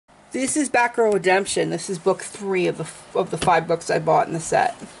This is Batgirl Redemption. This is book 3 of the 5 books I bought in the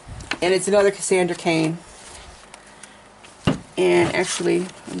set. And it's another Cassandra Cain. And actually,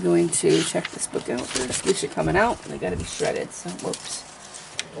 I'm going to check this book out. There's this shit coming out. They gotta be shredded, so whoops.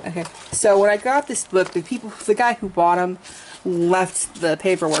 Okay, so when I got this book, the guy who bought them left the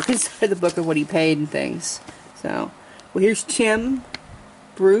paperwork inside the book of what he paid and things. So, well, here's Tim,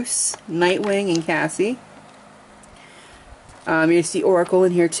 Bruce, Nightwing, and Cassie. You see Oracle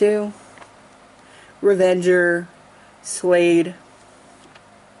in here too. Revenger, Slade.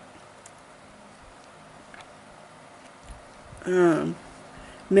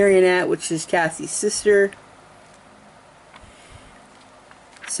 Marionette, which is Cassie's sister.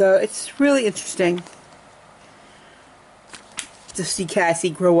 So it's really interesting to see Cassie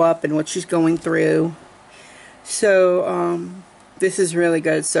grow up and what she's going through. So this is really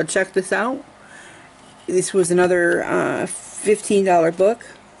good. So check this out. This was another $15 book.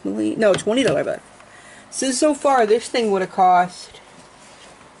 No, $20 book. So far this thing would have cost,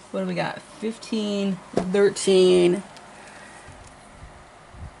 what do we got? 15, 13,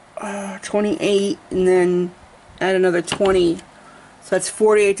 28, and then add another 20. So that's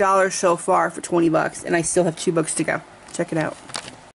 $48 so far for 20 bucks, and I still have 2 books to go. Check it out.